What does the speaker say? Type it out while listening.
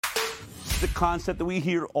is a concept that we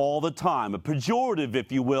hear all the time, a pejorative,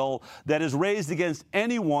 if you will, that is raised against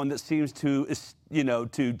anyone that seems to,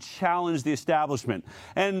 to challenge the establishment.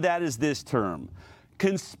 And that is this term: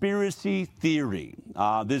 conspiracy theory.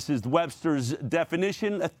 This is Webster's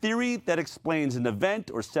definition: a theory that explains an event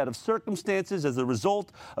or set of circumstances as a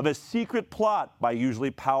result of a secret plot by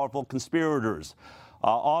usually powerful conspirators.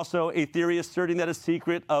 Also, a theory asserting that a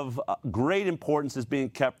secret of great importance is being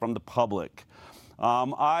kept from the public.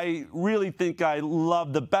 I really think I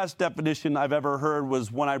love the best definition I've ever heard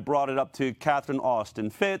was when I brought it up to Catherine Austin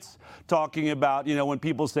Fitts, talking about, when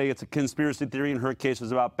people say it's a conspiracy theory, in her case it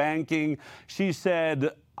was about banking. She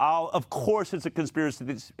said, of course it's a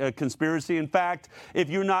conspiracy. In fact, if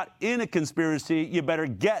you're not in a conspiracy, you better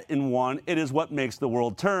get in one. It is what makes the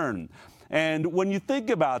world turn. And when you think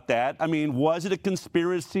about that, I mean, was it a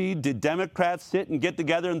conspiracy? Did Democrats sit and get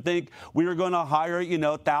together and think we were going to hire,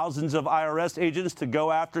 thousands of IRS agents to go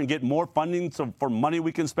after and get more funding for money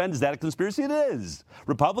we can spend? Is that a conspiracy? It is.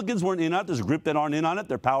 Republicans weren't in on it. There's a group that aren't in on it.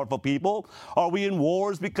 They're powerful people. Are we in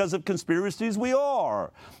wars because of conspiracies? We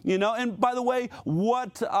are. And by the way,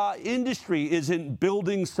 what industry isn't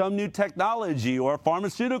building some new technology, or a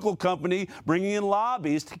pharmaceutical company bringing in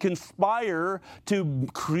lobbies to conspire to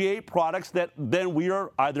create products that then we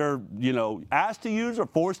are either, asked to use or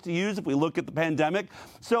forced to use if we look at the pandemic?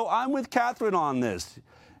 So I'm with Catherine on this.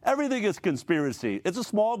 Everything is conspiracy. It's a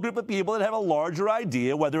small group of people that have a larger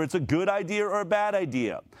idea, whether it's a good idea or a bad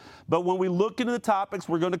idea. But when we look into the topics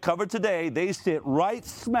we're going to cover today, they sit right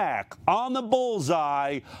smack on the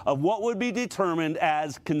bullseye of what would be determined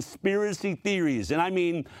as conspiracy theories. And I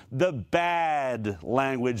mean the bad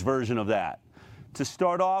language version of that. To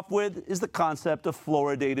start off with is the concept of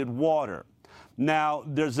fluoridated water. Now,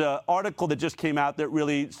 there's an article that just came out that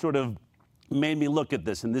really sort of made me look at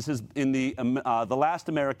this, and this is in the Last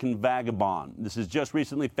American Vagabond. This is just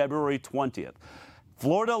recently, February 20th.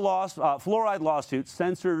 Fluoride lawsuit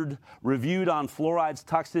censored, reviewed on fluoride's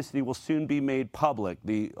toxicity will soon be made public.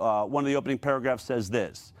 One of the opening paragraphs says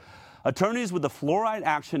this: attorneys with the Fluoride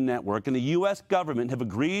Action Network and the U.S. government have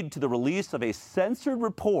agreed to the release of a censored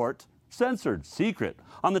report, secret,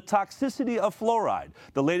 on the toxicity of fluoride,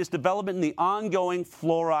 the latest development in the ongoing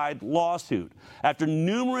fluoride lawsuit. After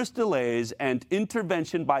numerous delays and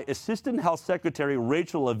intervention by Assistant Health Secretary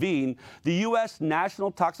Rachel Levine, the U.S.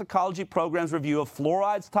 National Toxicology Program's review of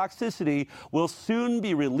fluoride's toxicity will soon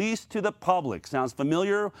be released to the public. Sounds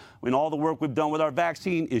familiar in all the work we've done with our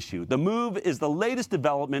vaccine issue. The move is the latest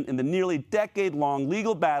development in the nearly decade-long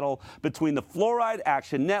legal battle between the Fluoride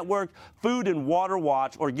Action Network, Food and Water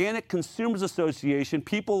Watch, Organic Consumers Association,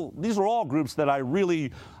 these are all groups that I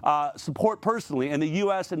really support personally, and the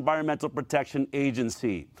U.S. Environmental Protection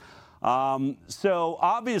Agency. So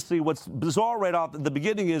obviously what's bizarre right off at the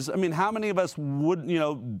beginning is, how many of us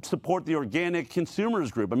would, support the Organic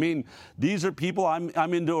Consumers Group? These are people,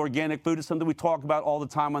 I'm into organic food. It's something we talk about all the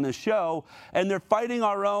time on this show, and they're fighting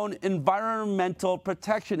our own Environmental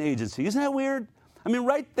Protection Agency. Isn't that weird?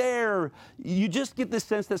 Right there, you just get this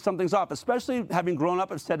sense that something's off, especially having grown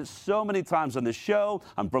up. I've said it so many times on this show.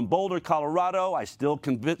 I'm from Boulder, Colorado. I still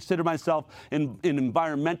consider myself an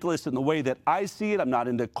environmentalist in the way that I see it. I'm not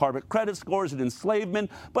into carbon credit scores and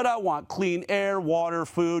enslavement, but I want clean air, water,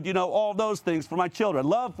 food, all those things for my children. I'd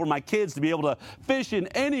love for my kids to be able to fish in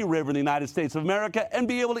any river in the United States of America and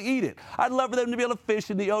be able to eat it. I'd love for them to be able to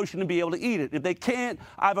fish in the ocean and be able to eat it. If they can't,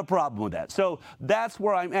 I have a problem with that. So that's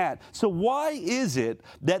where I'm at. So why is it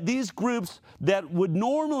that these groups that would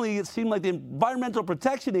normally, it seemed like the Environmental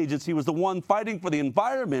Protection Agency was the one fighting for the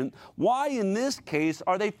environment, why in this case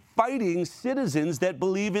are they fighting citizens that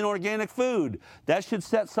believe in organic food? That should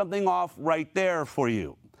set something off right there for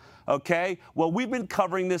you. Okay? Well, we've been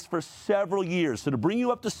covering this for several years. So to bring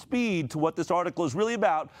you up to speed to what this article is really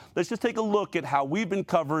about, let's just take a look at how we've been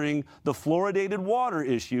covering the fluoridated water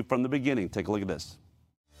issue from the beginning. Take a look at this.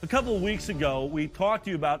 A couple of weeks ago, we talked to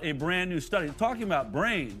you about a brand new study talking about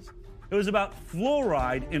brains. It was about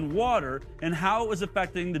fluoride in water and how it was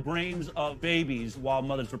affecting the brains of babies while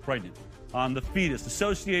mothers were pregnant. The fetus,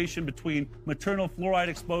 association between maternal fluoride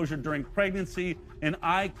exposure during pregnancy and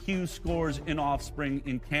IQ scores in offspring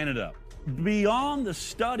in Canada. Beyond the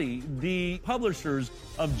study, the publishers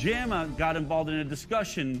of JAMA got involved in a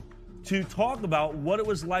discussion to talk about what it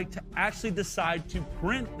was like to actually decide to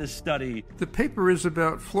print this study. The paper is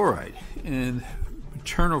about fluoride and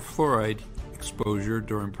maternal fluoride exposure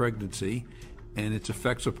during pregnancy and its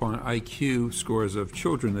effects upon IQ scores of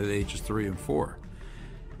children at ages 3 and 4,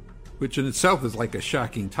 which in itself is like a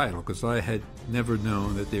shocking title because I had never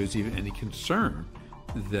known that there was even any concern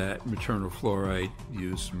that maternal fluoride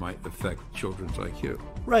use might affect children's IQ.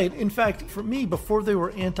 Right. In fact, for me, before they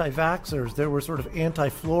were anti-vaxxers, there were sort of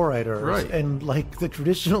anti-fluoriders. Right. And like the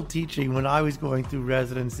traditional teaching when I was going through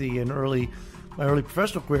residency and my early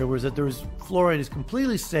professional career was that fluoride is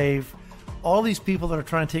completely safe. All these people that are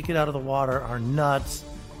trying to take it out of the water are nuts.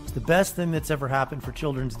 It's the best thing that's ever happened for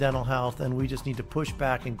children's dental health, and we just need to push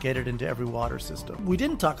back and get it into every water system. We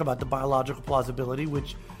didn't talk about the biological plausibility,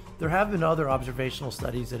 which there have been other observational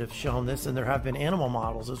studies that have shown this, and there have been animal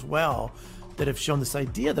models as well that have shown this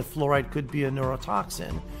idea that fluoride could be a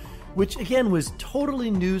neurotoxin, which again was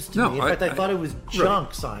totally news to me. In fact, I thought it was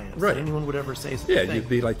junk science. Right. That anyone would ever say such a Yeah, thing. you'd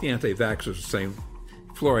be like the anti-vaxxers saying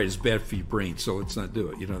fluoride is bad for your brain, so let's not do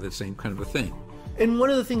it. You know, that same kind of a thing. And one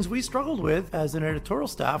of the things we struggled with as an editorial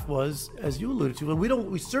staff was, as you alluded to,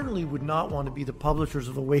 we certainly would not want to be the publishers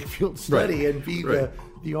of the Wakefield study and be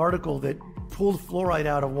the article that pulled fluoride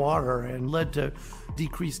out of water and led to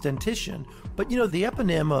decreased dentition. But, you know, the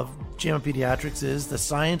eponym of JAMA Pediatrics is the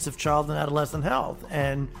science of child and adolescent health.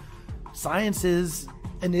 And science is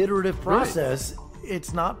an iterative process. Right.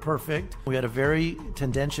 It's not perfect. We had a very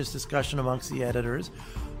tendentious discussion amongst the editors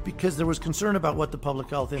because there was concern about what the public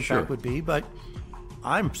health impact would be. But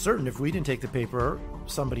I'm certain if we didn't take the paper,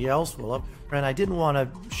 somebody else will have. And I didn't want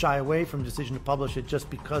to shy away from the decision to publish it just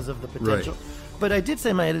because of the potential. Right. But I did say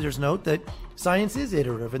in my editor's note that science is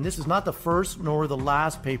iterative, and this is not the first nor the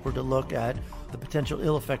last paper to look at the potential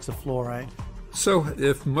ill effects of fluoride. So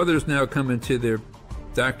if mothers now come into their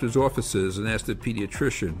doctor's offices and ask the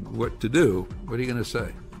pediatrician what to do, what are you going to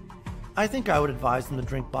say? I think I would advise them to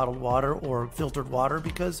drink bottled water or filtered water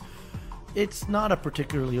because it's not a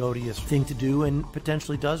particularly odious thing to do and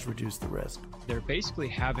potentially does reduce the risk. They're basically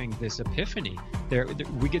having this epiphany.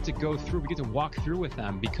 We get to walk through with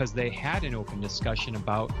them because they had an open discussion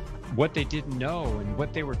about what they didn't know and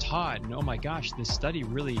what they were taught. And oh my gosh, this study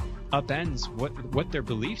really upends what their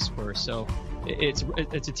beliefs were. So it's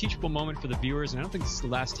a teachable moment for the viewers, and I don't think this is the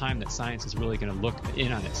last time that science is really going to look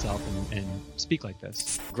in on itself and speak like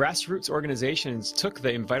this. Grassroots organizations took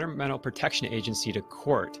the Environmental Protection Agency to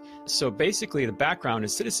court. So basically the background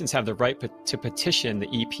is citizens have the right to petition the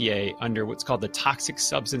EPA under what's called the Toxic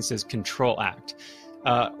Substances Control Act.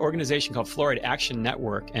 Organization called Fluoride Action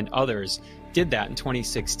Network and others did that in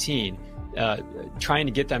 2016. Trying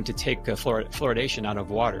to get them to take fluoridation out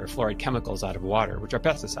of water, fluoride chemicals out of water, which are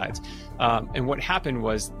pesticides. And what happened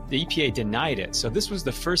was the EPA denied it. So this was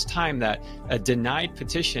the first time that a denied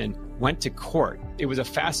petition went to court. It was a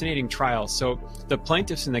fascinating trial. So the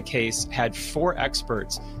plaintiffs in the case had 4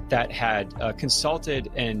 experts that had consulted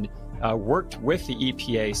and worked with the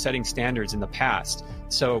EPA setting standards in the past.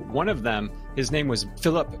 So one of them, his name was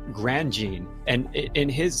Philip Grandjean, and in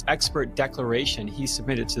his expert declaration he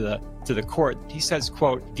submitted to the court, he says,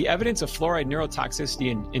 quote, "The evidence of fluoride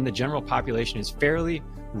neurotoxicity in the general population is fairly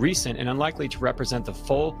recent and unlikely to represent the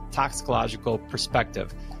full toxicological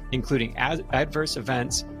perspective, including adverse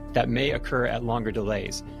events that may occur at longer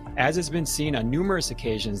delays. As has been seen on numerous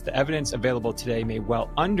occasions, the evidence available today may well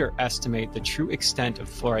underestimate the true extent of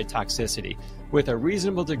fluoride toxicity. With a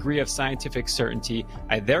reasonable degree of scientific certainty,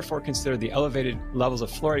 I therefore consider the elevated levels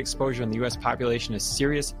of fluoride exposure in the U.S. population a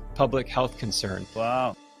serious public health concern."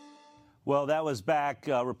 Wow. Well, that was back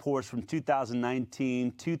reports from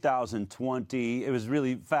 2019, 2020. It was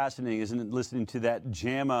really fascinating, isn't it, listening to that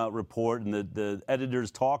JAMA report and the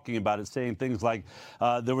editors talking about it, saying things like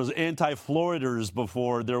there was anti-fluoriders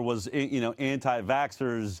before there was,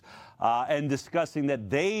 anti-vaxxers, and discussing that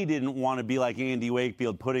they didn't want to be like Andy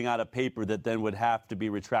Wakefield, putting out a paper that then would have to be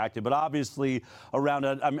retracted. But obviously,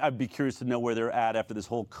 I'd be curious to know where they're at after this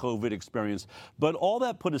whole COVID experience. But all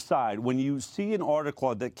that put aside, when you see an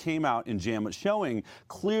article that came out in JAMA showing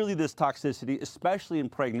clearly this toxicity, especially in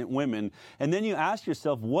pregnant women, and then you ask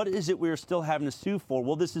yourself, what is it we're still having to sue for?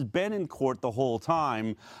 Well, this has been in court the whole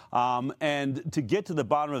time. And to get to the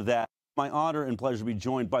bottom of that, my honor and pleasure to be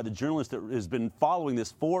joined by the journalist that has been following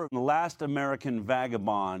this for The Last American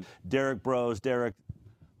Vagabond, Derrick Broze. Derrick,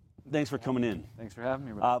 thanks for coming in. Thanks for having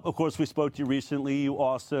me, bro. Of course, we spoke to you recently. You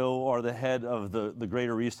also are the head of the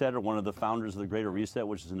Greater Reset, or one of the founders of the Greater Reset,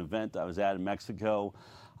 which is an event I was at in Mexico.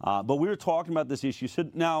 But we were talking about this issue. So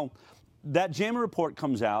now, that JAMA report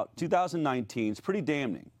comes out, 2019. It's pretty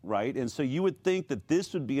damning, right? And so you would think that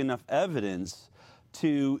this would be enough evidence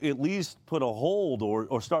to at least put a hold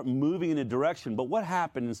or start moving in a direction. But what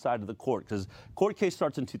happened inside of the court? Because court case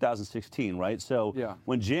starts in 2016, right? So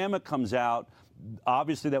when JAMA comes out,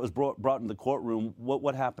 obviously that was brought into the courtroom.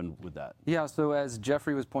 What happened with that? Yeah, so as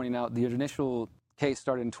Jeffrey was pointing out, the initial case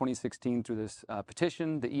started in 2016 through this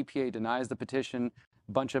petition. The EPA denies the petition.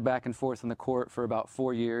 Bunch of back and forth in the court for about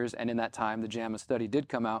 4 years, and in that time the JAMA study did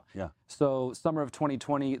come out. Yeah. So summer of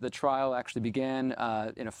 2020 the trial actually began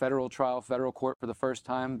in a federal court for the first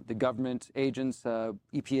time. The government agents,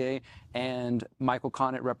 EPA and Michael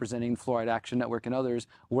Connett representing Fluoride Action Network and others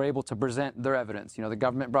were able to present their evidence. The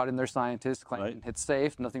government brought in their scientists claiming it's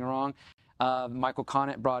safe, nothing wrong. Michael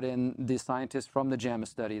Connett brought in the scientists from the JAMA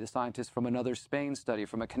study, the scientists from another Spain study,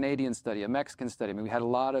 from a Canadian study, a Mexican study. I mean, we had a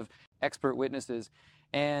lot of expert witnesses.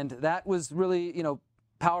 And that was really,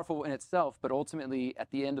 powerful in itself. But ultimately,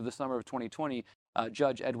 at the end of the summer of 2020,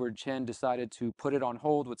 Judge Edward Chen decided to put it on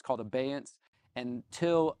hold, what's called abeyance,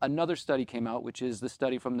 until another study came out, which is the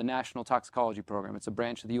study from the National Toxicology Program. It's a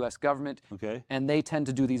branch of the U.S. government, and they tend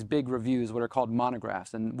to do these big reviews, what are called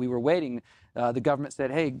monographs. And we were waiting. The government said,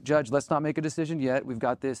 hey, Judge, let's not make a decision yet. We've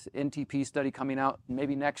got this NTP study coming out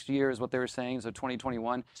maybe next year is what they were saying, so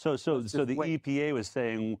 2021. So the EPA was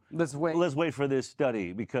saying, let's wait for this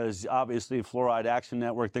study, because obviously Fluoride Action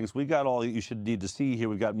Network thinks we got all you should need to see here.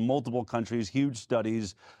 We've got multiple countries, huge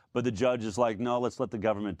studies. But the judge is like, no, let's let the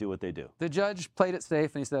government do what they do. The judge played it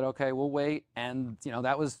safe, and he said, okay, we'll wait. And,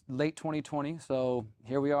 that was late 2020. So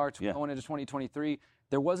here we are going into 2023.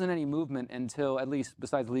 There wasn't any movement until, at least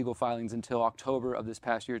besides legal filings, until October of this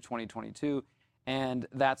past year, 2022. And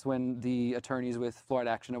that's when the attorneys with Fluoride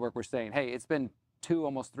Action Network were saying, hey, it's been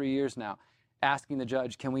almost 3 years now, asking the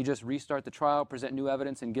judge, can we just restart the trial, present new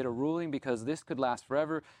evidence, and get a ruling? Because this could last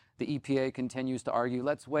forever. The EPA continues to argue,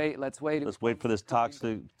 let's wait. Let's wait for this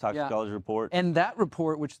toxicology report. And that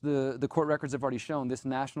report, which the court records have already shown, this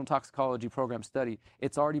National Toxicology Program study,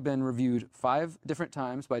 it's already been reviewed 5 different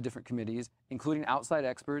times by different committees, including outside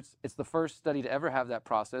experts. It's the first study to ever have that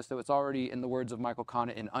process, so it's already, in the words of Michael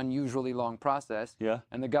Connett, an unusually long process. Yeah.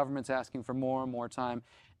 And the government's asking for more and more time.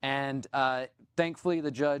 And thankfully,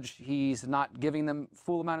 the judge, he's not giving them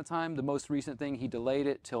full amount of time. The most recent thing, he delayed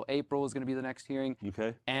it till April is going to be the next hearing.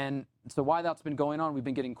 Okay. And so while that's been going on, we've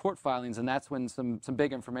been getting court filings, and that's when some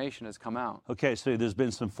big information has come out. Okay, so there's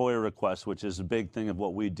been some FOIA requests, which is a big thing of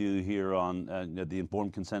what we do here on the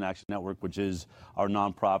Informed Consent Action Network, which is our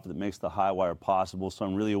nonprofit that makes the Highwire possible. So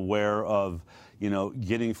I'm really aware of,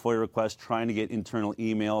 getting FOIA requests, trying to get internal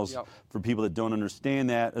emails. For people that don't understand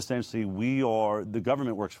that. Essentially, the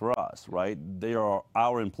government works for us, right? They are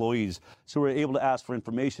our employees. So we're able to ask for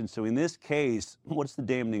information. So in this case, what's the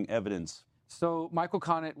damning evidence? So Michael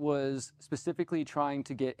Connett was specifically trying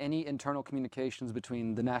to get any internal communications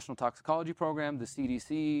between the National Toxicology Program, the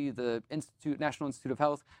CDC, the National Institute of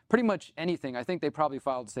Health, pretty much anything. I think they probably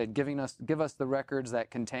filed, said, give us the records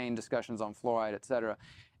that contain discussions on fluoride, et cetera.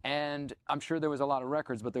 And I'm sure there was a lot of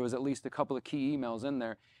records, but there was at least a couple of key emails in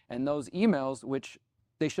there. And those emails, which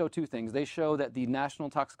they show 2 things. They show that the National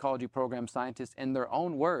Toxicology Program scientists, in their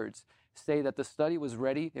own words, say that the study was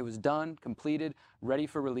ready, it was done, completed, ready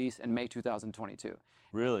for release in May 2022.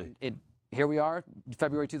 Really? Here we are,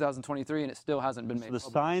 February 2023, and it still hasn't been made public. So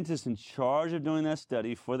the scientists in charge of doing that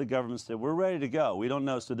study for the government said, we're ready to go. We don't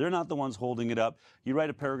know. So they're not the ones holding it up. You write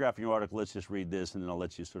a paragraph in your article. Let's just read this, and then I'll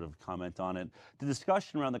let you sort of comment on it. The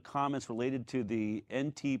discussion around the comments related to the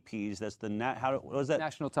NTPs, that's the, what was that?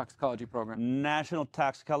 National Toxicology Program. National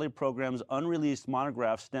Toxicology Program's unreleased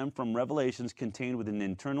monograph stemmed from revelations contained within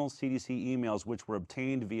internal CDC emails, which were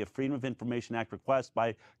obtained via Freedom of Information Act request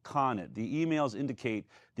by Connett. The emails indicate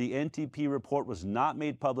the NTP report was not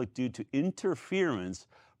made public due to interference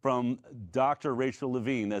from Dr. Rachel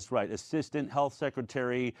Levine, that's right, Assistant Health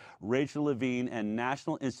Secretary Rachel Levine, and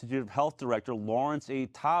National Institute of Health Director Lawrence A.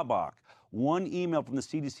 Tabak. One email from the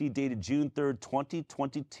CDC dated June 3rd,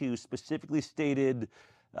 2022 specifically stated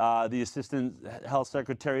the Assistant Health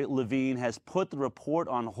Secretary Levine has put the report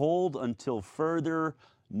on hold until further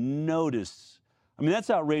notice. I mean,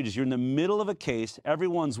 that's outrageous. You're in the middle of a case,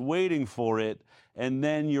 everyone's waiting for it, and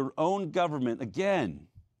then your own government, again,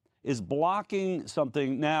 is blocking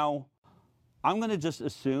something. Now, I'm going to just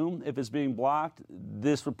assume if it's being blocked,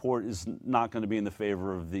 this report is not going to be in the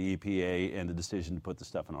favor of the EPA and the decision to put the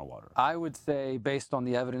stuff in our water. I would say, based on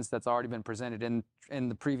the evidence that's already been presented in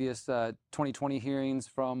the previous 2020 hearings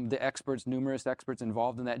from the experts, numerous experts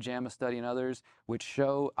involved in that JAMA study and others, which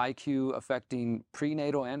show IQ affecting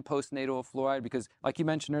prenatal and postnatal fluoride, because like you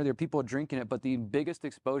mentioned earlier, people are drinking it, but the biggest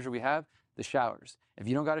exposure we have, the showers. If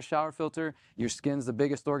you don't got a shower filter, your skin's the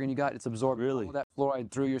biggest organ you got. It's absorbing all of that fluoride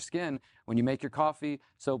through your skin when you make your coffee.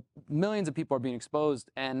 So millions of people are being exposed,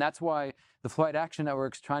 and that's why the Fluoride Action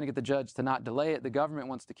Network's trying to get the judge to not delay it. The government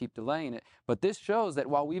wants to keep delaying it. But this shows that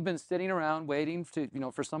while we've been sitting around waiting to,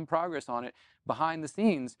 for some progress on it, behind the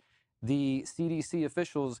scenes, the CDC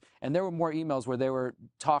officials, and there were more emails where they were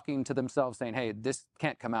talking to themselves saying, hey, this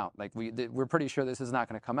can't come out. Like we're pretty sure this is not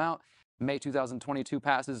going to come out. May 2022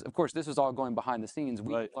 passes. Of course, this is all going behind the scenes.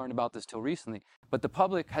 We didn't learn about this till recently. But the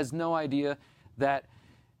public has no idea that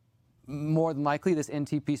more than likely this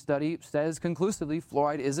NTP study says conclusively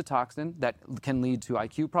fluoride is a toxin that can lead to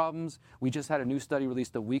IQ problems. We just had a new study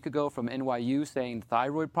released a week ago from NYU saying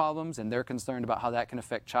thyroid problems, and they're concerned about how that can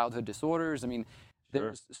affect childhood disorders. I mean,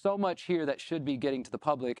 there's so much here that should be getting to the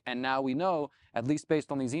public, and now we know, at least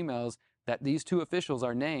based on these emails, that these two officials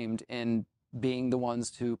are named in being the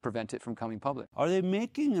ones to prevent it from coming public. Are they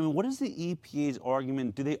making, I mean, what is the EPA's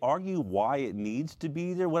argument? Do they argue why it needs to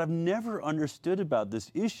be there? What I've never understood about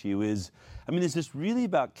this issue is, I mean, is this really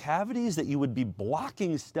about cavities, that you would be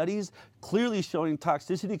blocking studies clearly showing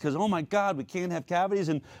toxicity because, oh my God, we can't have cavities?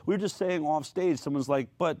 And we were just saying off stage, someone's like,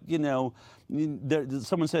 but, you know,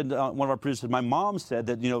 someone said, one of our producers, my mom said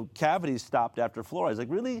that, you know, cavities stopped after fluoride. I was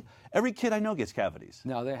like, really? Every kid I know gets cavities.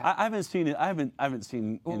 No, they I haven't seen it. I haven't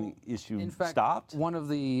seen any issue in fact, stopped. One of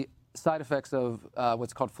the side effects of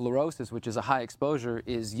what's called fluorosis, which is a high exposure,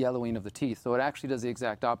 is yellowing of the teeth. So it actually does the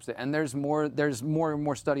exact opposite. And there's more and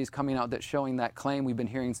more studies coming out that showing that claim we've been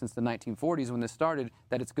hearing since the 1940s when this started,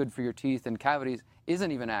 that it's good for your teeth and cavities,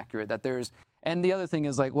 isn't even accurate. And the other thing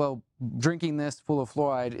is like, well, drinking this full of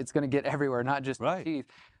fluoride, it's going to get everywhere, not just the teeth.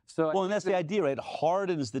 So well, and that's the idea, right? It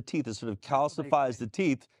hardens the teeth. It sort of calcifies the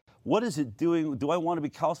teeth. What is it doing? Do I want to be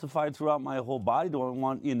calcified throughout my whole body? Do I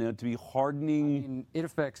want, you know, to be hardening? I mean, it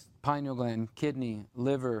affects pineal gland, kidney,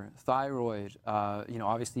 liver, thyroid, you know,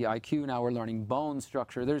 obviously IQ. Now we're learning bone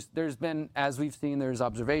structure. There's been, as we've seen, there's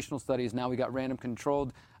observational studies. Now we got random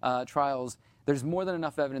controlled trials. There's more than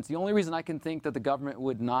enough evidence. The only reason I can think that the government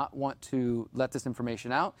would not want to let this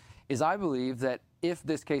information out is I believe that if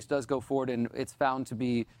this case does go forward and it's found to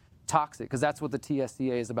be toxic, because that's what the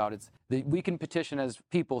TSCA is about. We can petition as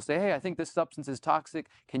people, say, hey, I think this substance is toxic.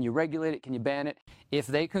 Can you regulate it? Can you ban it? If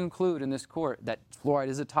they conclude in this court that fluoride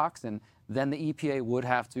is a toxin, then the EPA would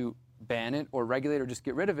have to ban it or regulate or just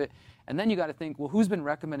get rid of it. And then you got to think, well, who's been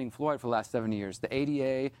recommending fluoride for the last 70 years? The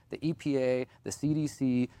ADA, the EPA, the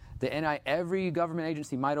CDC, the NI, every government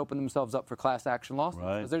agency might open themselves up for class action lawsuits.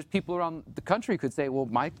 Because there's people around the country could say, well,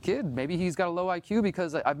 my kid, maybe he's got a low IQ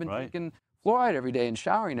because I've been drinking fluoride every day and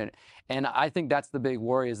showering in it. And I think that's the big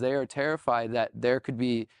worry, is they are terrified that there could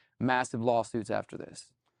be massive lawsuits after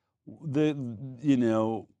this. You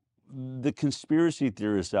know, the conspiracy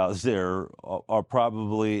theorists out there are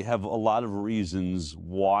probably have a lot of reasons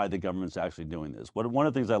why the government's actually doing this. One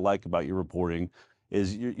of the things I like about your reporting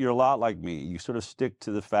is you're a lot like me. You sort of stick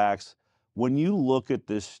to the facts. When you look at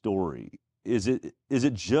this story, is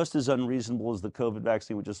it just as unreasonable as the COVID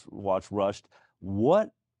vaccine we just watched rushed? What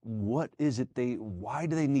is it why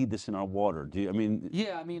do they need this in our water? Yeah,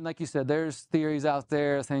 I mean, like you said, there's theories out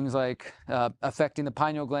there, things like affecting the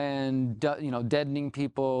pineal gland, you know, deadening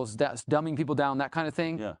people, dumbing people down, that kind of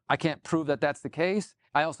thing. Yeah. I can't prove that that's the case.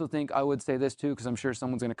 I also think I would say this too, because I'm sure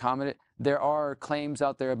someone's going to comment it. There are claims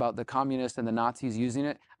out there about the communists and the Nazis using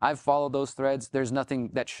it. I've followed those threads. There's nothing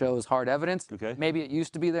that shows hard evidence. Okay. Maybe it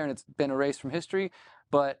used to be there and it's been erased from history,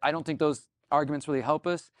 but I don't think those arguments really help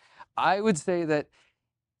us. I would say that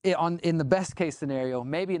in the best case scenario,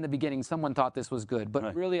 maybe in the beginning someone thought this was good,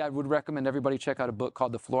 but really I would recommend everybody check out a book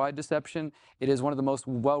called The Fluoride Deception. It is one of the most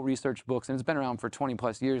well-researched books, and it's been around for 20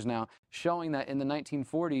 plus years now, showing that in the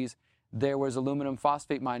 1940s there was aluminum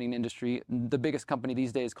phosphate mining industry. The biggest company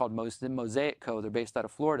these days called Mosaic Co. They're based out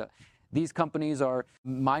of Florida. These companies are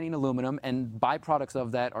mining aluminum, and byproducts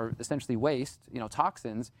of that are essentially waste, you know,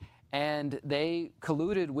 toxins, and they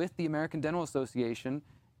colluded with the American Dental Association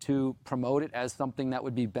to promote it as something that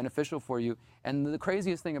would be beneficial for you. And the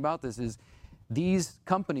craziest thing about this is these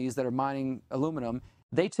companies that are mining aluminum,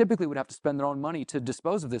 they typically would have to spend their own money to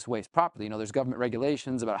dispose of this waste properly. You know, there's government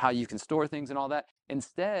regulations about how you can store things and all that.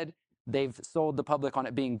 Instead, they've sold the public on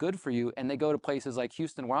it being good for you, and they go to places like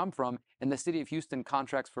Houston, where I'm from, and the city of Houston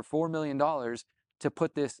contracts for $4 million to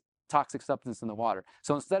put this toxic substance in the water.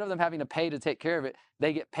 So instead of them having to pay to take care of it,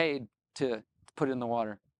 they get paid to put it in the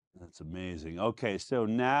water. That's amazing. Okay, so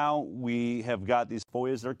now we have got these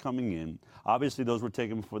FOIAs that are coming in. Obviously, those were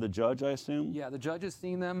taken before the judge, I assume? Yeah, the judge has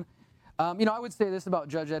seen them. You know, I would say this about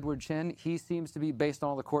Judge Edward Chin. He seems to be, based on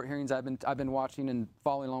all the court hearings I've been watching and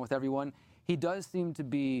following along with everyone, he does seem to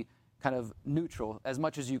be kind of neutral as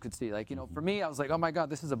much as you could see. Like, you know, for me, I was like, oh my God,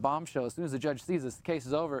 this is a bombshell. As soon as the judge sees this, the case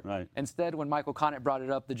is over. Right. Instead, when Michael Conant brought it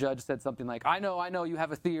up, the judge said something like, I know you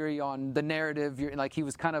have a theory on the narrative. Like, he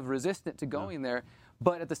was kind of resistant to going there.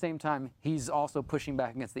 But at the same time, he's also pushing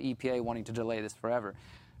back against the EPA wanting to delay this forever.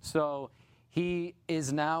 So He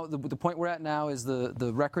is now, the point we're at now is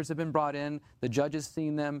the records have been brought in, the judge has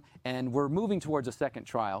seen them, and we're moving towards a second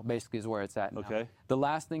trial, basically is where it's at now. Okay. The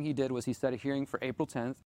last thing he did was he set a hearing for April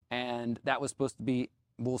 10th, and that was supposed to be,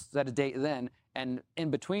 we'll set a date then, and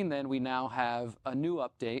in between then we now have a new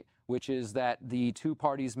update, which is that the two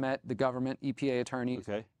parties met, the government, EPA attorneys,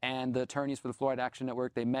 and the attorneys for the Fluoride Action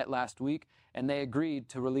Network. They met last week, and they agreed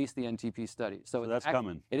to release the NTP study. So that's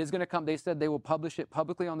coming. It is going to come. They said they will publish it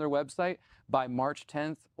publicly on their website by March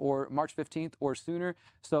 10th or March 15th or sooner.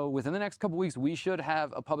 So within the next couple weeks, we should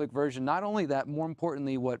have a public version. Not only that, more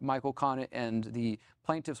importantly, what Michael Conant and the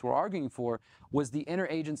plaintiffs were arguing for was the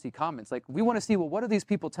interagency comments. Like, we want to see, well, what are these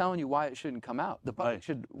people telling you why it shouldn't come out? The public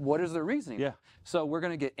should, what is their reasoning? Yeah. So we're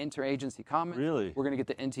going to get interagency comments. Really? We're going to get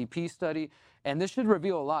the NTP study. And this should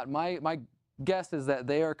reveal a lot. My guess is that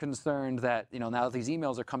they are concerned that, you know, now that these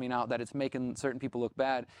emails are coming out, that it's making certain people look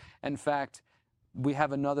bad. In fact, we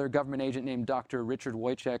have another government agent named Dr. Richard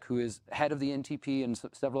Wojcik, who is head of the NTP and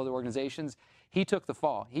several other organizations. He took the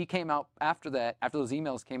fall. He came out after that, after those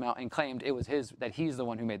emails came out, and claimed it was that he's the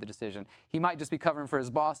one who made the decision. He might just be covering for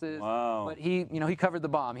his bosses, but he covered the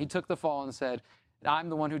bomb. He took the fall and said, I'm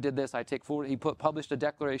the one who did this. I take full. He published a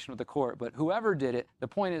declaration with the court. But whoever did it, the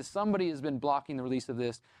point is somebody has been blocking the release of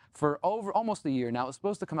this for almost a year now. It was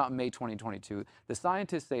supposed to come out in May 2022. The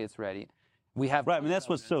scientists say it's ready. We have right. I mean, that's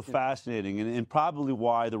what's so fascinating, and probably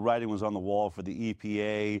why the writing was on the wall for the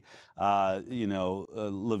EPA,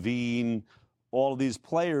 Levine, all of these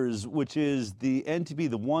players, which is the NTP,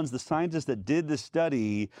 the scientists that did the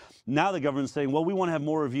study. Now the government's saying, well, we want to have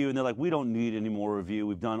more review. And they're like, we don't need any more review.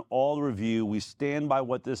 We've done all the review. We stand by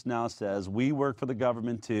what this now says. We work for the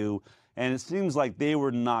government too. And it seems like they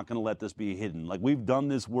were not going to let this be hidden. Like, we've done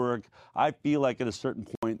this work. I feel like at a certain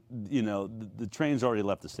point, the train's already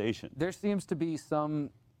left the station. There seems to be some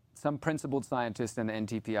principled scientists in the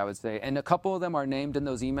NTP, I would say. And a couple of them are named in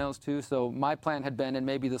those emails too. So my plan had been, and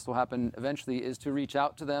maybe this will happen eventually, is to reach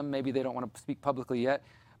out to them. Maybe they don't want to speak publicly yet.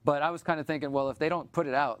 But I was kind of thinking, well, if they don't put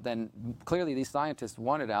it out, then clearly these scientists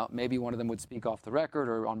want it out. Maybe one of them would speak off the record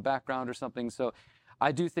or on background or something. So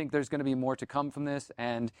I do think there's going to be more to come from this.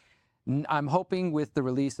 And I'm hoping with the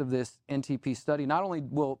release of this NTP study, not only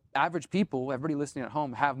will average people, everybody listening at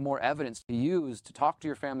home, have more evidence to use to talk to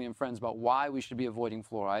your family and friends about why we should be avoiding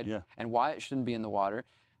fluoride and why it shouldn't be in the water,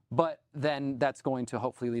 but then that's going to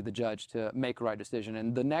hopefully lead the judge to make a right decision.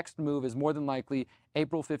 And the next move is more than likely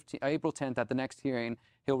April 10th at the next hearing.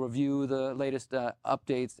 He'll review the latest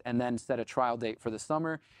updates and then set a trial date for the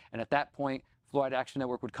summer. And at that point, Fluoride Action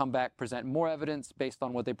Network would come back, present more evidence based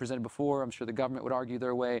on what they presented before. I'm sure the government would argue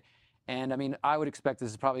their way. And I mean, I would expect this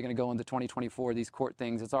is probably going to go into 2024, these court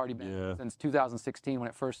things. It's already been since 2016 when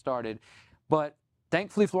it first started. But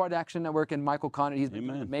thankfully, Fluoride Action Network and Michael Conant, he's been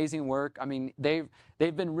doing amazing work. I mean, they've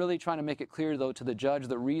been really trying to make it clear, though, to the judge,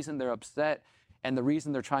 the reason they're upset and the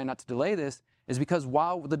reason they're trying not to delay this is because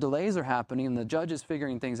while the delays are happening and the judge is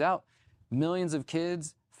figuring things out, millions of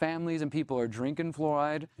kids, families, and people are drinking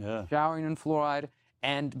fluoride, showering in fluoride,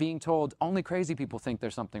 and being told only crazy people think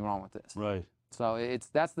there's something wrong with this. Right. So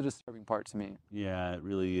that's the disturbing part to me. Yeah, it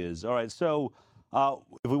really is. All right, so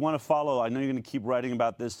if we want to follow, I know you're going to keep writing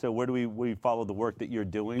about this, so where do we follow the work that you're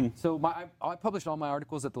doing? So I published all my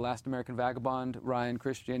articles at The Last American Vagabond. Ryan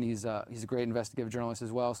Christian, he's a great investigative journalist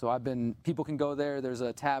as well. So people can go there. There's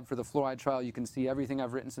a tab for the fluoride trial. You can see everything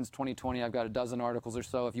I've written since 2020. I've got a dozen articles or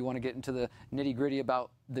so. If you want to get into the nitty-gritty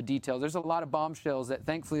about the details, there's a lot of bombshells that,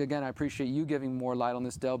 thankfully, again, I appreciate you giving more light on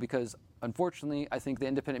this, Del, because unfortunately, I think the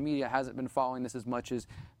independent media hasn't been following this as much as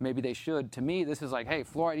maybe they should. To me, this is like, hey,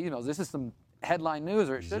 fluoride emails, this is some headline news,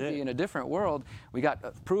 or it should be in a different world. We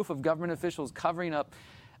got proof of government officials covering up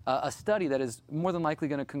a study that is more than likely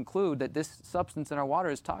going to conclude that this substance in our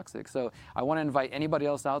water is toxic. So I want to invite anybody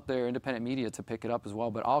else out there, independent media, to pick it up as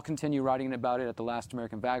well. But I'll continue writing about it at The Last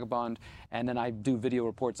American Vagabond, and then I do video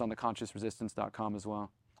reports on theconsciousresistance.com as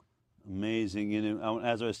well. Amazing.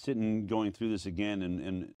 As I was sitting going through this again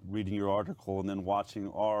and reading your article and then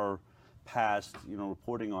watching our past,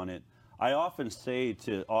 reporting on it, I often say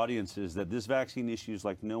to audiences that this vaccine issue is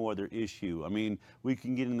like no other issue. I mean, we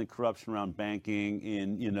can get in the corruption around banking,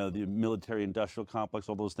 in the military-industrial complex,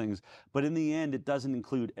 all those things, but in the end, it doesn't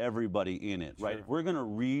include everybody in it, right? If we're going to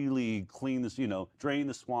really clean this, drain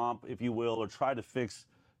the swamp, if you will, or try to fix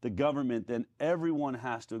the government, then everyone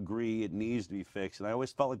has to agree it needs to be fixed. And I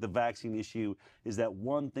always felt like the vaccine issue is that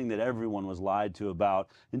one thing that everyone was lied to about,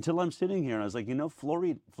 until I'm sitting here and I was like, this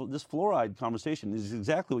fluoride conversation is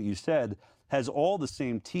exactly what you said, has all the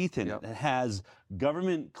same teeth in Yep. it. It has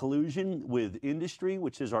government collusion with industry,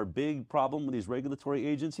 which is our big problem with these regulatory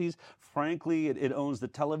agencies. Frankly, it owns the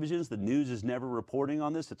televisions. The news is never reporting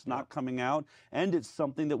on this. It's not coming out. And it's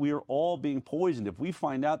something that we are all being poisoned. If we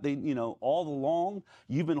find out all along,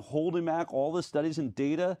 you've been holding back all the studies and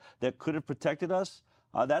data that could have protected us,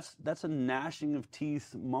 that's a gnashing of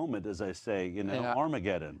teeth moment, as I say,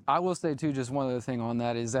 Armageddon. I will say, too, just one other thing on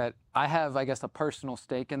that is that I have, I guess, a personal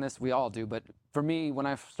stake in this. We all do. But for me, when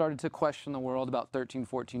I started to question the world about 13,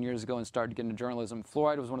 14 years ago and started getting into journalism,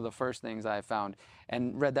 fluoride was one of the first things I found,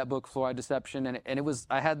 and read that book, Fluoride Deception. And it was,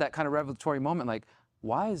 I had that kind of revelatory moment, like,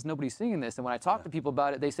 why is nobody seeing this? And when I talk to people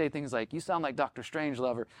about it, they say things like, you sound like Dr.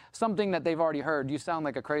 Strangelove, or something that they've already heard. You sound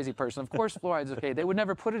like a crazy person. Of course, fluoride's okay. They would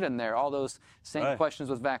never put it in there, all those same questions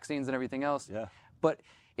with vaccines and everything else. Yeah. But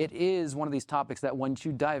it is one of these topics that once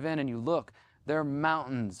you dive in and you look, there are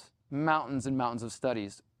mountains and mountains of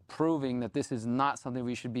studies proving that this is not something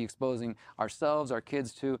we should be exposing ourselves, our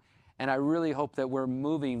kids to. And I really hope that we're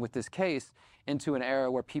moving with this case into an era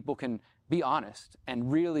where people can be honest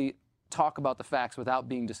and really talk about the facts without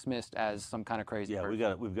being dismissed as some kind of crazy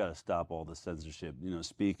person. We've got to stop all the censorship.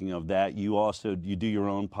 Speaking of that, you do your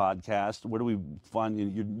own podcast. Where do we find you?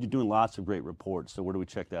 You're doing lots of great reports. So where do we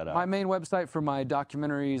check that out? My main website for my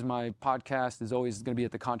documentaries, my podcast is always going to be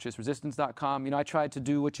at theconsciousresistance.com. I try to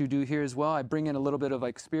do what you do here as well. I bring in a little bit of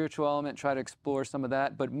like spiritual element, try to explore some of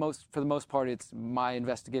that, but for the most part, it's my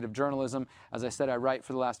investigative journalism. As I said, I write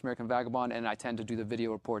for The Last American Vagabond, and I tend to do the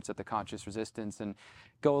video reports at The Conscious Resistance and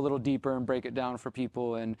go a little deeper and break it down for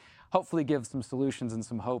people and hopefully give some solutions and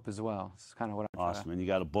some hope as well. It's kind of what I'm Awesome. And you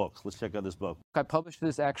got a book. Let's check out this book. I published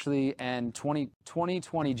this actually in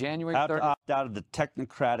 2020, January 3rd. How to opt out of the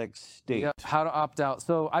technocratic state. Yep, how to opt out.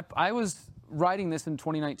 So I was writing this in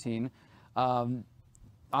 2019. I'm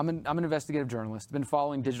an investigative journalist. Been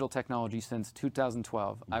following digital technology since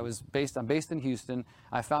 2012. I'm based in Houston.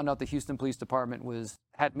 I found out the Houston Police Department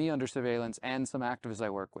had me under surveillance and some activists I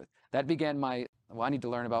work with. That began I need to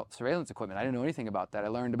learn about surveillance equipment. I didn't know anything about that. I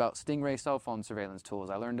learned about Stingray cell phone surveillance tools.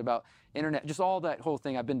 I learned about internet, just all that whole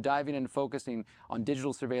thing. I've been diving in and focusing on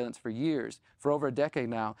digital surveillance for years, for over a decade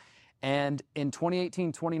now. And in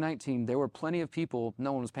 2018, 2019, there were plenty of people,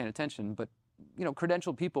 no one was paying attention, but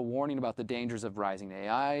credentialed people warning about the dangers of rising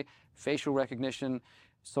AI, facial recognition,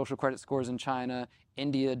 social credit scores in China,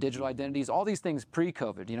 India, digital identities, all these things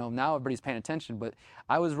pre-COVID. Now everybody's paying attention, but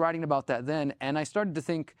I was writing about that then, and I started to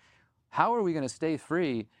think, how are we going to stay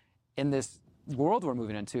free in this world we're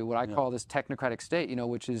moving into, what I call this technocratic state,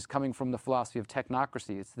 which is coming from the philosophy of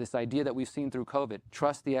technocracy. It's this idea that we've seen through COVID.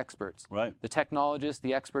 Trust the experts. Right. The technologists,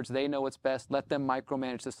 the experts, they know what's best. Let them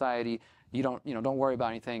micromanage society. Don't worry about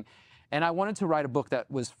anything. And I wanted to write a book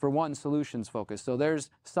that was, for one, solutions focused. So there's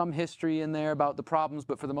some history in there about the problems,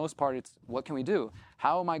 but for the most part, it's what can we do?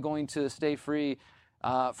 How am I going to stay free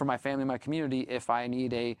for my family and my community if I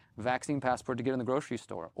need a vaccine passport to get in the grocery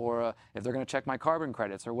store, or if they're going to check my carbon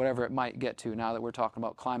credits, or whatever it might get to now that we're talking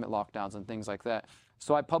about climate lockdowns and things like that.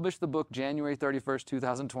 So I published the book January 31st,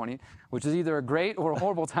 2020, which is either a great or a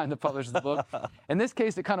horrible time to publish the book. In this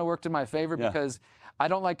case, it kind of worked in my favor because I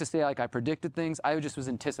don't like to say like I predicted things. I just was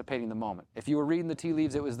anticipating the moment. If you were reading the tea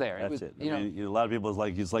leaves, it was there. That's it. A lot of people,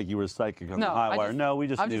 it's like you were psychic on the I Highwire. No, we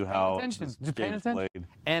just knew how just paying attention.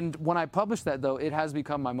 And when I published that, though, it has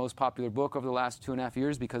become my most popular book over the last 2.5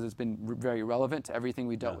 years because it's been very relevant to everything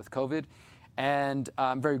we dealt with COVID. And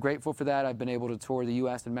I'm very grateful for that. I've been able to tour the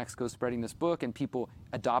U.S. and Mexico spreading this book and people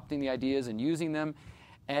adopting the ideas and using them.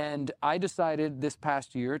 And I decided this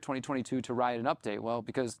past year, 2022, to write an update. Well,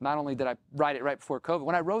 because not only did I write it right before COVID,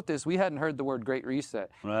 when I wrote this, we hadn't heard the word Great Reset.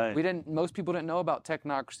 Right. Most people didn't know about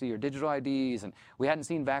technocracy or digital IDs, and we hadn't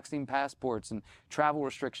seen vaccine passports and travel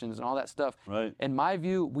restrictions and all that stuff. Right. In my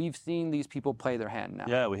view, we've seen these people play their hand now.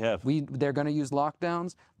 Yeah, we have. They're going to use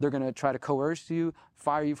lockdowns. They're going to try to coerce you,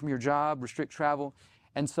 fire you from your job, restrict travel.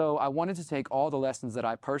 And so I wanted to take all the lessons that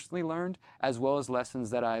I personally learned, as well as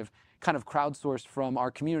lessons that I've kind of crowdsourced from our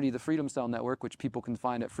community, the Freedom Cell Network, which people can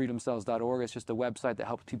find at freedomcells.org. It's just a website that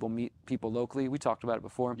helps people meet people locally. We talked about it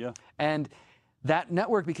before. Yeah. And that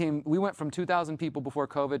network we went from 2,000 people before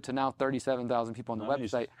COVID to now 37,000 people on the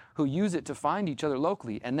website who use it to find each other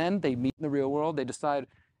locally. And then they meet in the real world. They decide,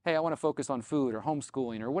 hey, I want to focus on food or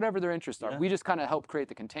homeschooling or whatever their interests are. We just kind of help create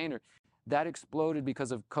the container. That exploded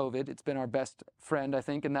because of COVID. It's been our best friend, I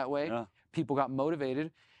think, in that way. Yeah. People got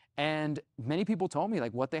motivated. And many people told me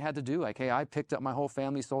like what they had to do. Like, hey, I picked up my whole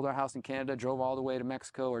family, sold our house in Canada, drove all the way to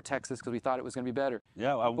Mexico or Texas because we thought it was going to be better.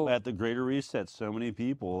 Yeah, at the Greater Reset, so many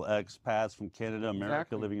people, expats from Canada,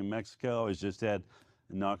 America, living in Mexico, has just had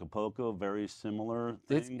In Acapulco, very similar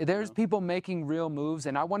thing. There's people making real moves,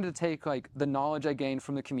 and I wanted to take like the knowledge I gained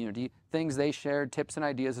from the community, things they shared, tips and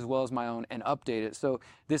ideas as well as my own, and update it. So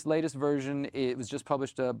this latest version, it was just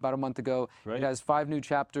published about a month ago. Right. It has 5 new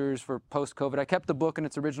chapters for post-COVID. I kept the book in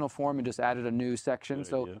its original form and just added a new section. Good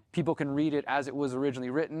So idea. people can read it as it was originally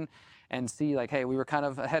written and see like, hey, we were kind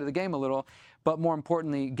of ahead of the game a little, but more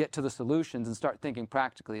importantly, get to the solutions and start thinking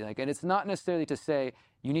practically. Like, and it's not necessarily to say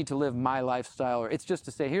you need to live my lifestyle, or it's just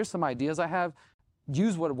to say, here's some ideas I have,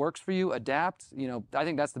 use what works for you, adapt. You know, I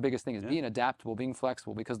think that's the biggest thing is being adaptable, being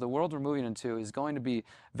flexible, because the world we're moving into is going to be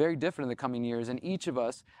very different in the coming years. And each of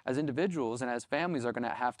us as individuals and as families are going to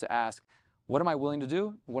have to ask, what am I willing to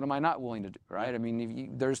do? What am I not willing to do, right? I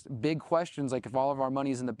mean, there's big questions like if all of our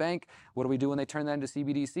money is in the bank, what do we do when they turn that into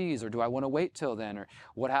CBDCs? Or do I want to wait till then? Or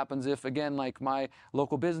what happens if, again, like my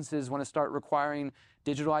local businesses want to start requiring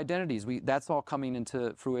digital identities? That's all coming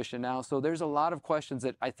into fruition now. So there's a lot of questions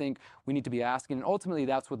that I think we need to be asking. And ultimately,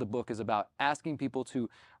 that's what the book is about, asking people to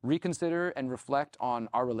reconsider and reflect on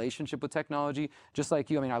our relationship with technology. Just like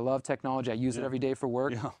you, I mean, I love technology. I use it every day for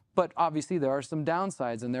work. Yeah. But obviously, there are some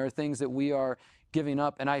downsides, and there are things that we are giving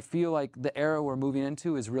up. And I feel like the era we're moving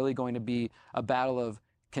into is really going to be a battle of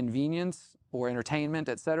convenience or entertainment,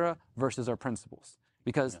 et cetera, versus our principles.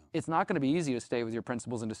 Because it's not going to be easy to stay with your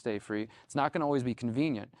principles and to stay free. It's not going to always be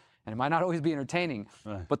convenient, and it might not always be entertaining.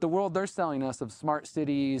 Right. But the world they're selling us of smart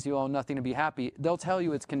cities, you owe nothing to be happy, they'll tell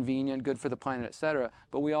you it's convenient, good for the planet, et cetera.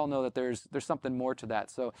 But we all know that there's something more to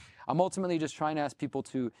that. So I'm ultimately just trying to ask people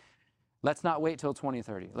to, let's not wait till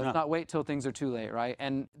 2030. Let's not wait till things are too late, right?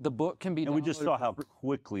 And the book can be And we just saw downloaded how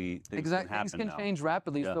quickly things can happen Things can now. change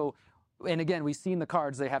rapidly. Yeah. So, and again, we've seen the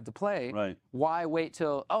cards they have to play. Right. Why wait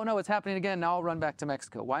till, oh no, it's happening again, now I'll run back to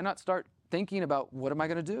Mexico? Why not start thinking about what am I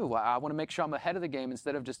going to do? I want to make sure I'm ahead of the game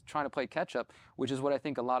instead of just trying to play catch up, which is what I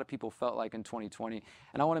think a lot of people felt like in 2020.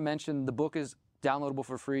 And I want to mention the book is downloadable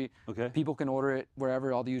for free. Okay. People can order it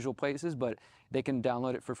wherever, all the usual places, but they can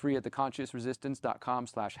download it for free at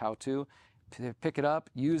theconsciousresistance.com/how-to. Pick it up,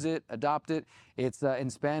 use it, adopt it. It's in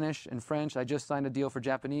Spanish and French. I just signed a deal for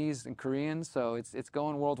Japanese and Korean, so it's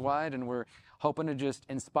going worldwide, and we're hoping to just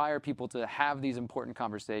inspire people to have these important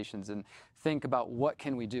conversations and think about what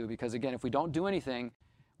can we do. Because again, if we don't do anything,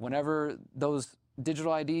 whenever those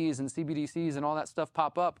digital IDs and CBDCs and all that stuff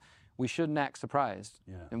pop up, we shouldn't act surprised.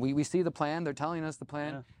 Yeah. And we see the plan, they're telling us the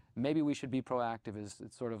plan. Maybe we should be proactive is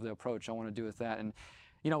sort of the approach I want to do with that. And,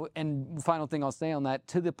 you know, and final thing I'll say on that,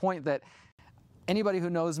 to the point that anybody who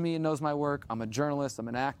knows me and knows my work, I'm a journalist, I'm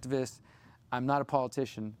an activist, I'm not a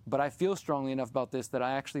politician, but I feel strongly enough about this that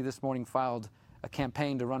I actually this morning filed a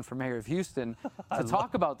campaign to run for mayor of Houston to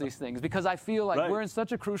talk about these things, because I feel like we're in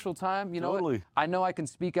such a crucial time. You know, Totally. I know I can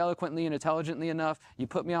speak eloquently and intelligently enough. You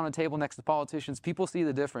put me on a table next to politicians, people see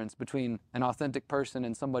the difference between an authentic person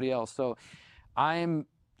and somebody else. So I'm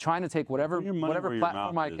trying to take whatever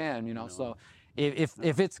platform I can, you know. So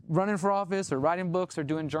if it's running for office or writing books or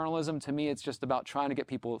doing journalism, to me it's just about trying to get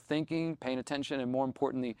people thinking, paying attention, and more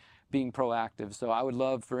importantly, being proactive. So I would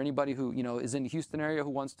love for anybody who, you know, is in the Houston area who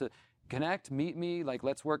wants to connect, meet me, like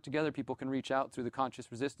let's work together. People can reach out through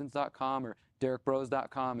theconsciousresistance.com or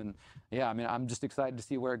DerrickBroze.com. And yeah, I mean, I'm just excited to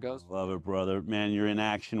see where it goes. Love it, brother. Man, you're in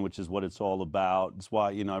action, which is what it's all about. It's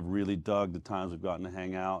why, you know, I've really dug the times we've gotten to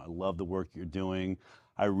hang out. I love the work you're doing.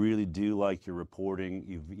 I really do like your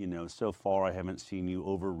reporting. You know, so far I haven't seen you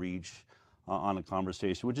overreach on a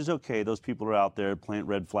conversation, which is okay. Those people are out there, plant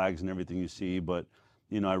red flags and everything you see, but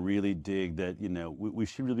you know, I really dig that, you know, we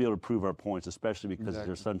should really be able to prove our points, especially because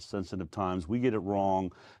there's such sensitive times. We get it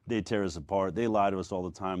wrong. They tear us apart. They lie to us all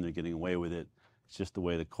the time. They're getting away with it. It's just the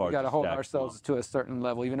way the cards We got to hold stacked ourselves up. to a certain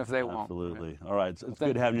level, even if they won't. Absolutely. All right. It's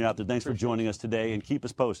good having you out there. Thanks for joining us today, and keep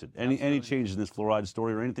us posted. Any changes in this fluoride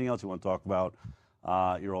story or anything else you want to talk about,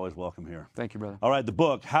 you're always welcome here. Thank you, brother. All right, the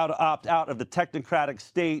book, How to Opt Out of the Technocratic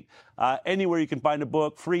State. Anywhere you can find a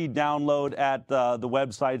book, free download at the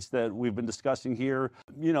websites that we've been discussing here.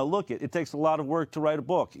 You know, look, it takes a lot of work to write a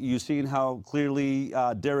book. You've seen how clearly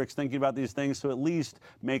Derrick's thinking about these things, so at least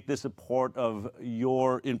make this a part of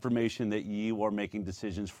your information that you are making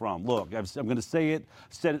decisions from. Look, I'm going to say it,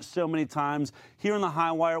 said it so many times. Here on the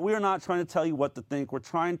Highwire, we are not trying to tell you what to think. We're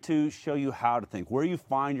trying to show you how to think, where you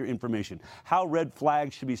find your information, how red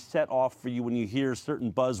flags should be set off for you when you hear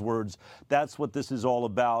certain buzzwords. That's what this is all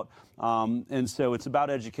about. And so it's about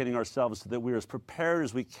educating ourselves so that we're as prepared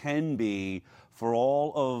as we can be for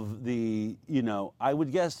all of the, you know, I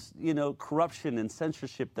would guess, you know, corruption and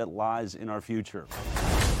censorship that lies in our future.